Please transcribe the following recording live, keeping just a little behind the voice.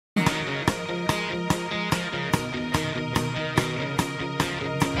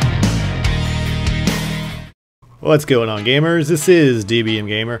What's going on, gamers? This is DBM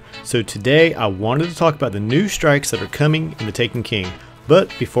Gamer. So today I wanted to talk about the new strikes that are coming in the Taken King.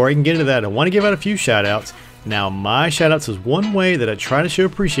 But before I can get into that, I want to give out a few shoutouts. Now, my shoutouts is one way that I try to show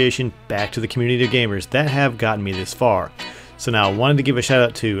appreciation back to the community of gamers that have gotten me this far. So now I wanted to give a shout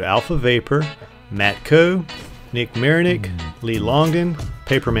out to Alpha Vapor, Matt Coe, Nick Marinick, Lee Longden,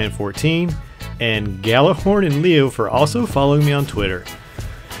 Paperman14, and Gallahorn and Leo for also following me on Twitter.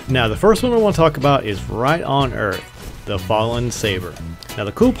 Now, the first one I want to talk about is Right on Earth, the Fallen Saber. Now,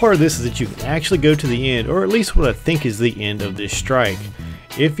 the cool part of this is that you can actually go to the end, or at least what I think is the end of this strike.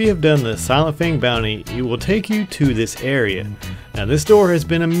 If you have done the Silent Fang bounty, it will take you to this area. Now, this door has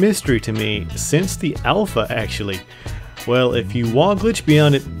been a mystery to me since the alpha, actually. Well, if you wall glitch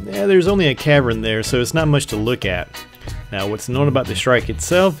beyond it, there's only a cavern there, so it's not much to look at. Now, what's known about the strike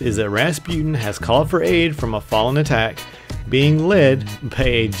itself is that Rasputin has called for aid from a fallen attack, being led by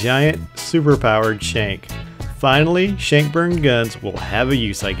a giant superpowered Shank. Finally, Shank-burn guns will have a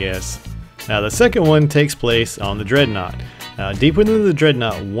use, I guess. Now, the second one takes place on the Dreadnought. Deep within the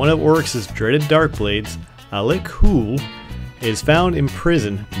Dreadnought, one of Oryx's dreaded Darkblades, Alec Hool, is found in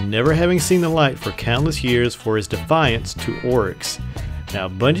prison, never having seen the light for countless years for his defiance to Oryx. Now,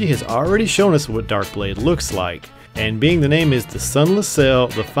 Bungie has already shown us what Darkblade looks like, and being the name is the Sunless Cell,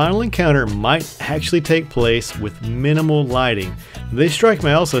 the final encounter might actually take place with minimal lighting. This strike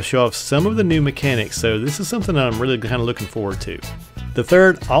may also show off some of the new mechanics, so this is something that I'm really kind of looking forward to. The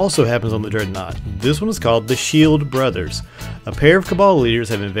third also happens on the Dreadnought. This one is called the Shield Brothers. A pair of Cabal leaders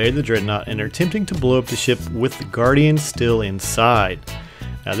have invaded the Dreadnought and are attempting to blow up the ship with the Guardian still inside.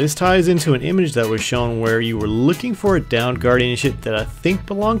 Now, this ties into an image that was shown where you were looking for a downed Guardian ship that I think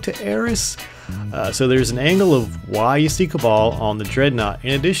belonged to Eris. So there's an angle of why you see Cabal on the Dreadnought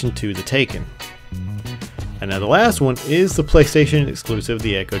in addition to the Taken. And now the last one is the PlayStation exclusive,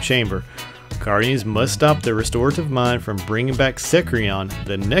 the Echo Chamber. Guardians must stop the Restorative Mine from bringing back Secrion,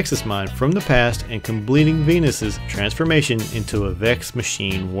 the Nexus Mine from the past, and completing Venus's transformation into a Vex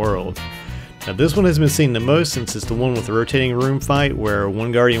machine world. Now, this one has been seen the most since it's the one with the rotating room fight where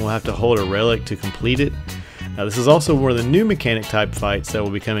one Guardian will have to hold a relic to complete it. Now, this is also one of the new mechanic type fights that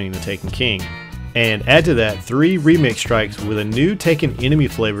will be coming in the Taken King. And add to that 3 remix strikes with a new Taken enemy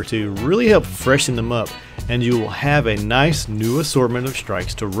flavor to really help freshen them up, and you will have a nice new assortment of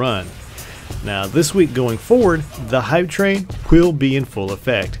strikes to run. Now, this week going forward, the hype train will be in full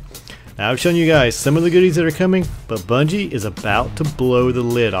effect. Now, I've shown you guys some of the goodies that are coming, but Bungie is about to blow the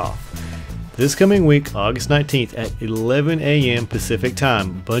lid off. This coming week, August 19th at 11 AM Pacific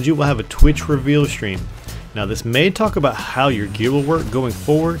time, Bungie will have a Twitch reveal stream. Now, this may talk about how your gear will work going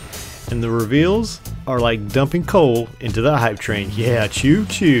forward, and the reveals are like dumping coal into the hype train. Yeah, choo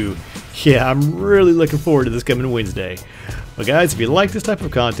choo. Yeah, I'm really looking forward to this coming Wednesday. But guys, if you like this type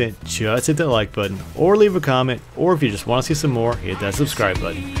of content, just hit that like button, or leave a comment, or if you just want to see some more, hit that subscribe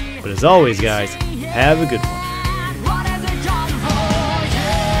button. But as always guys, have a good one.